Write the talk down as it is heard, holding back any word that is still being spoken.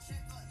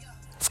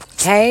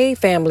Hey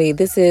family,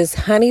 this is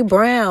Honey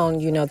Brown.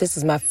 This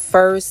is my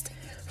first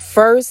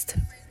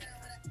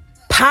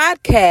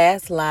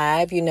podcast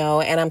live,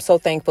 and I'm so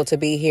thankful to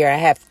be here. I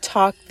have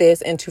talked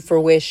this into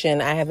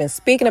fruition. I have been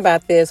speaking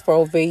about this for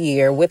over a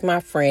year with my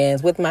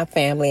friends, with my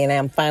family, and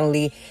I'm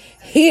finally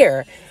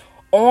here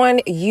on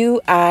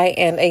UI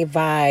and a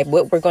Vibe.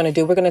 What we're going to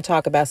do, we're going to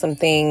talk about some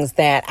things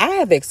that I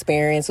have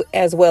experienced,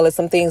 as well as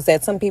some things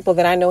that some people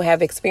that I know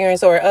have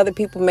experienced or other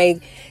people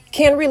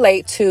can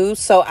relate to.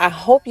 So I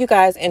hope you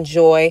guys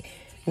enjoy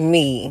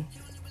me,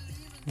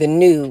 the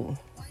new,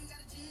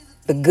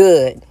 the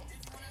good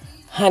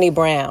Honey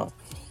Brown.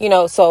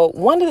 So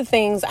one of the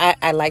things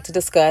I like to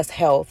discuss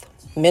health,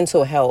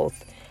 mental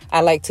health. I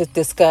like to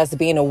discuss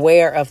being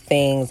aware of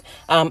things.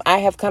 I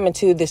have come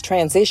into this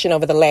transition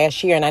over the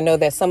last year, and I know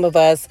that some of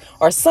us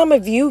or some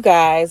of you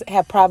guys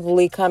have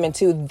probably come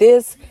into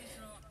this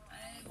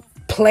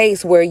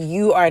place where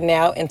you are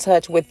now in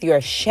touch with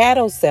your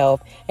shadow self,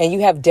 and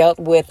you have dealt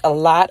with a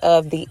lot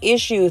of the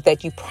issues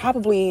that you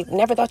probably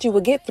never thought you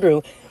would get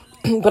through.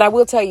 But I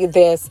will tell you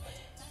this,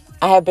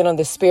 I have been on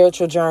this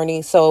spiritual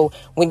journey. So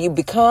when you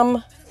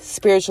become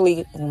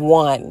spiritually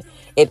one,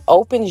 it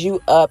opens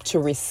you up to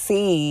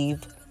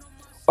receive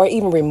or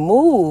even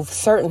remove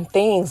certain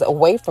things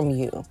away from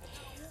you.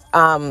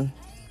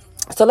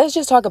 So let's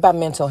just talk about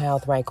mental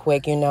health right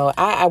quick.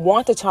 I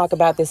want to talk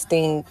about this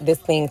thing,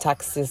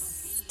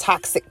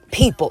 toxic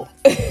people.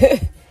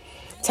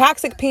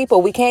 Toxic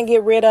people. We can't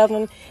get rid of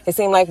them. It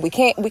seems like we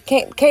can't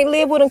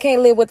live with them,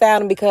 can't live without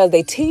them, because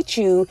they teach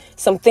you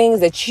some things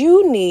that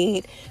you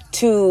need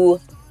to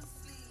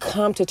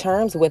come to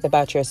terms with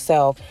about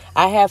yourself.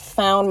 I have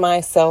found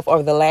myself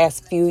over the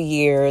last few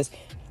years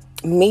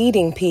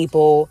meeting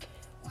people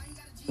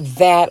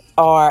that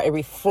are a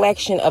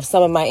reflection of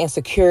some of my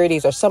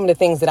insecurities or some of the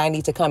things that I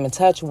need to come in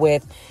touch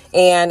with.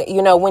 And,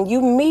 when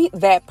you meet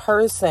that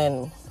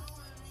person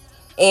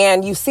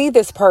and you see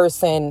this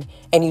person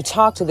and you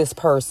talk to this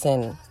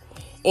person,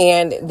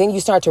 and then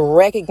you start to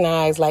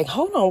recognize, like,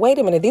 hold on, wait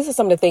a minute. These are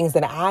some of the things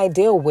that I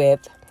deal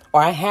with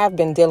or I have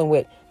been dealing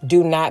with.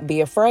 Do not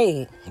be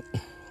afraid.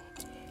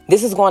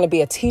 This is going to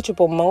be a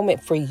teachable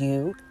moment for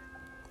you.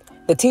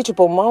 The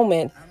teachable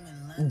moment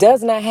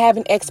does not have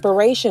an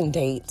expiration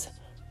date.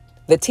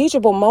 The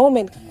teachable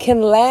moment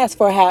can last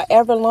for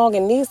however long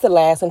it needs to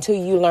last until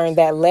you learn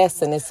that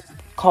lesson. It's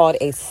called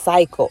a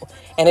cycle,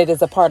 and it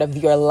is a part of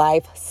your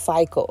life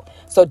cycle.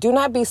 So do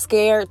not be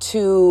scared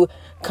to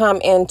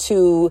come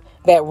into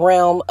that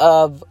realm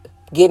of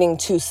getting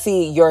to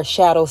see your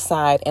shadow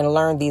side and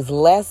learn these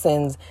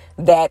lessons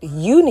that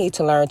you need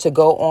to learn to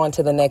go on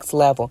to the next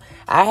level.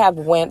 I have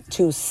went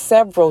to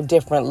several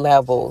different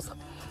levels.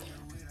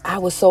 I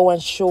was so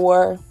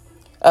unsure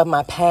of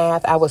my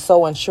path. I was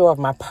so unsure of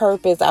my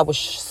purpose. I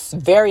was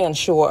very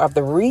unsure of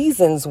the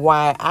reasons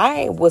why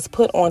I was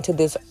put onto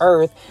this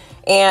earth.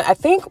 And I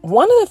think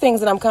one of the things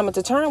that I'm coming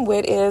to terms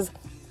with is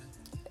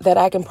that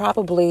I can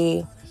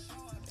probably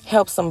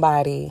help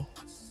somebody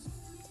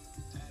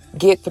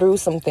get through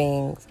some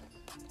things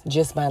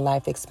just by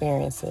life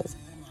experiences.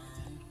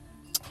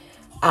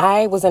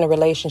 I was in a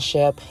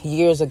relationship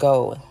years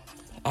ago.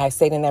 I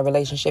stayed in that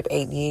relationship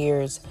 8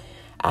 years.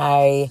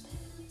 I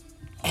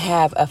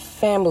have a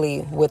family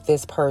with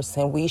this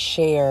person. We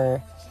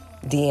share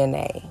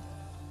DNA.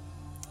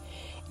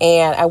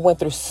 And I went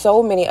through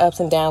so many ups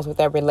and downs with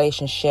that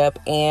relationship.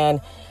 And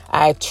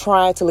I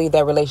tried to leave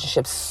that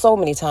relationship so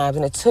many times.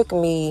 And it took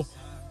me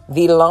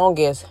the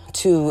longest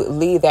to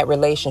leave that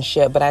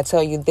relationship. But I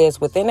tell you this,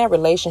 within that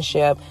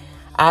relationship,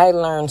 I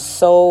learned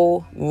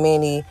so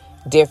many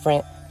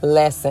different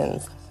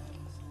lessons.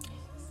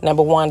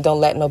 Number one, don't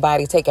let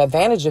nobody take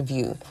advantage of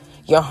you.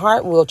 Your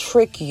heart will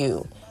trick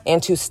you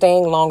into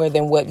staying longer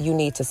than what you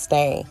need to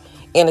stay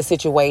in a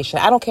situation.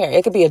 I don't care.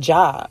 It could be a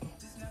job.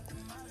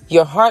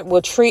 Your heart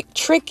will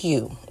trick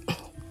you.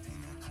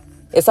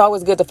 It's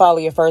always good to follow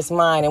your first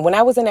mind. And when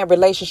I was in that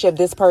relationship,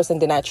 this person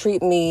did not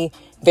treat me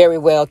very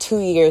well 2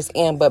 years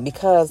in. But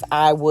because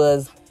I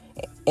was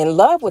in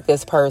love with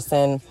this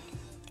person,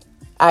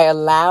 I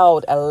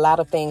allowed a lot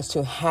of things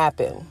to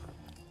happen.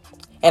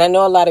 And I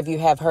know a lot of you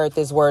have heard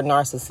this word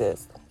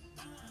narcissist.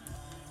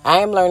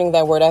 I am learning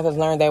that word. I have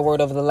learned that word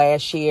over the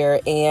last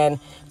year. And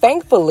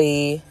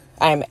thankfully,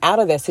 I'm out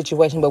of that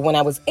situation. But when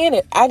I was in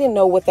it, I didn't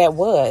know what that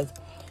was.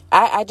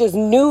 I just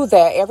knew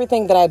that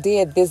everything that I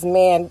did, this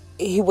man,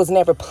 he was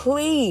never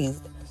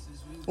pleased.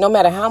 No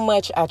matter how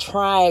much I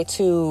tried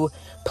to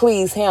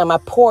please him, I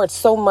poured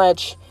so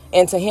much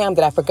into him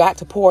that I forgot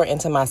to pour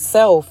into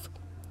myself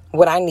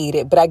what I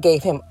needed. But I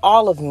gave him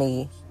all of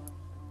me,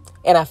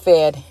 and I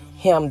fed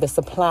him the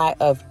supply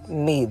of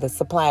me, the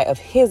supply of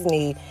his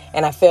need,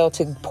 and I failed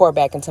to pour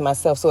back into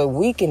myself, so it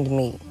weakened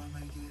me.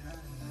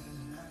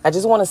 I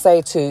just want to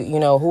say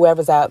to,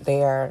 whoever's out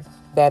there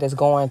that is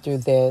going through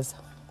this,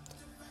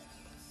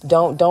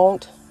 don't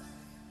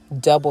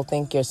double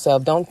think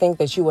yourself. Don't think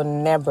that you will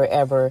never,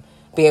 ever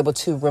be able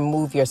to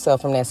remove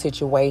yourself from that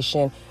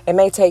situation. It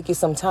may take you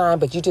some time,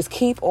 but you just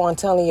keep on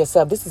telling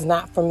yourself, this is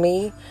not for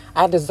me.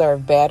 I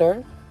deserve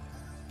better.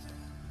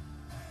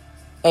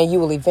 And you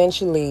will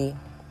eventually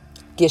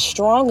get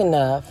strong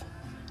enough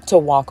to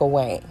walk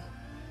away.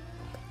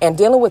 And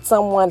dealing with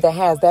someone that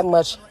has that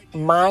much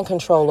mind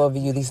control over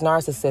you, these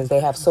narcissists, they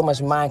have so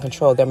much mind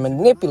control. They're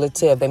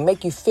manipulative. They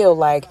make you feel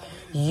like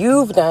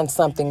you've done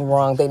something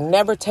wrong. They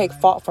never take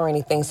fault for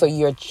anything. So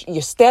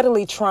you're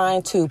steadily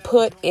trying to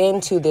put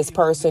into this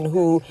person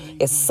who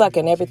is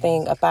sucking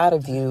everything up out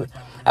of you.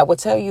 I will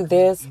tell you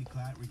this.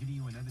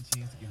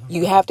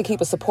 You have to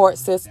keep a support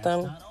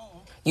system.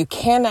 You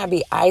cannot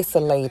be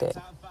isolated.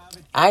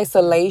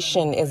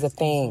 Isolation is a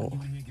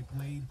thing.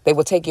 They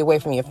will take you away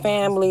from your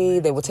family.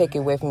 They will take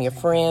you away from your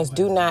friends.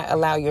 Do not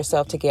allow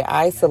yourself to get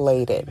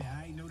isolated.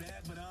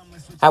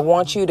 I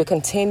want you to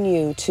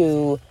continue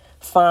to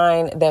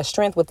find that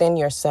strength within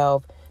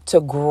yourself to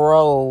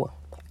grow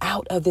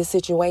out of this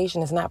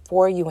situation. It's not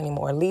for you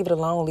anymore. Leave it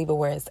alone. Leave it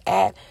where it's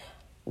at.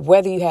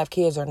 Whether you have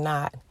kids or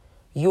not,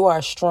 you are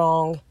a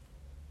strong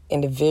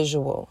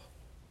individual.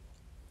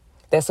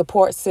 That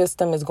support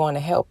system is going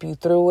to help you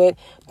through it.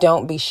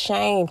 Don't be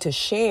ashamed to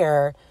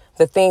share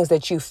the things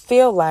that you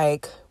feel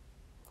like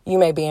you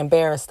may be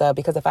embarrassed of,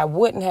 because if I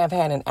wouldn't have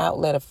had an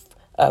outlet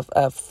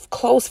of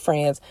close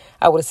friends,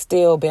 I would have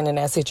still been in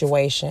that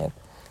situation.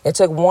 It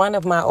took one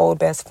of my old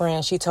best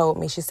friends. She told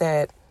me, she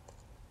said,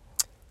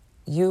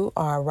 "You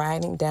are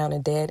riding down a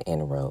dead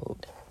end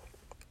road."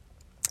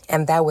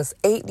 And that was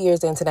 8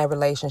 years into that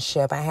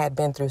relationship. I had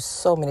been through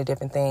so many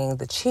different things,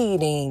 the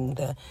cheating,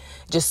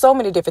 just so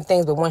many different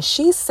things. But when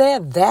she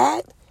said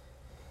that,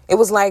 it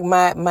was like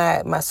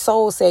my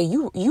soul said,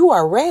 you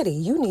are ready.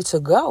 You need to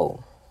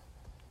go.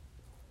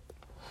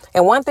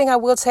 And one thing I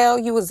will tell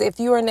you is, if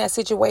you're in that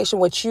situation,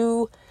 what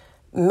you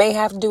may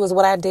have to do is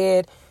what I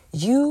did.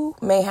 You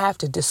may have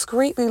to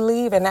discreetly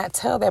leave and not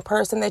tell that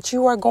person that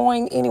you are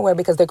going anywhere,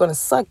 because they're going to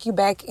suck you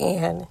back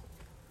in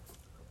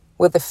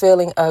with the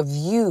feeling of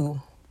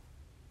you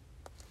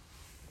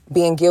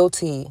being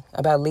guilty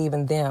about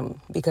leaving them,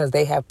 because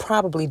they have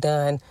probably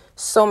done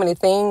so many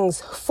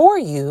things for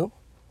you,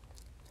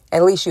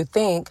 at least you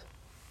think.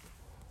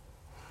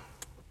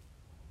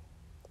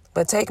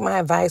 But take my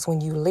advice: when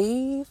you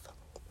leave,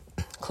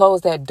 close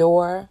that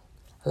door,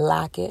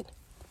 lock it,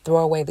 throw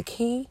away the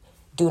key,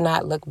 do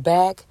not look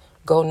back,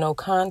 go no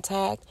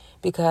contact,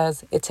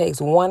 because it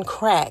takes one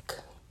crack,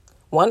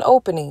 one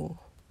opening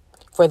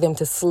for them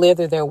to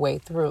slither their way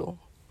through.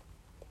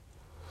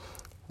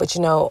 But,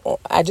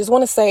 I just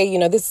want to say,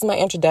 this is my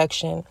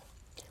introduction.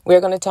 We're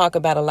going to talk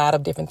about a lot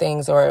of different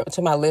things, or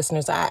to my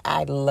listeners,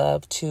 I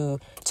love to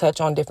touch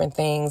on different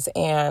things.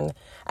 And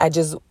I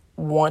just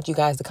want you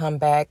guys to come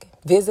back,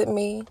 visit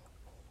me.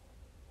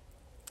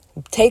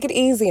 Take it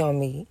easy on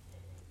me.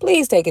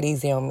 Please take it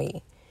easy on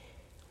me.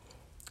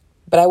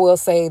 But I will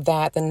say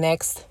that the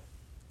next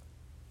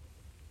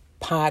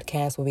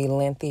podcast will be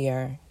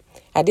lengthier.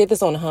 I did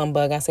this on a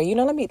humbug. I said,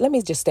 let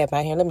me just step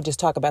out here. Let me just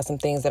talk about some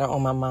things that are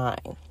on my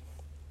mind.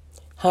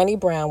 Honey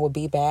Brown will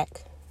be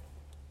back.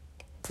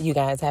 You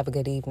guys have a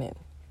good evening.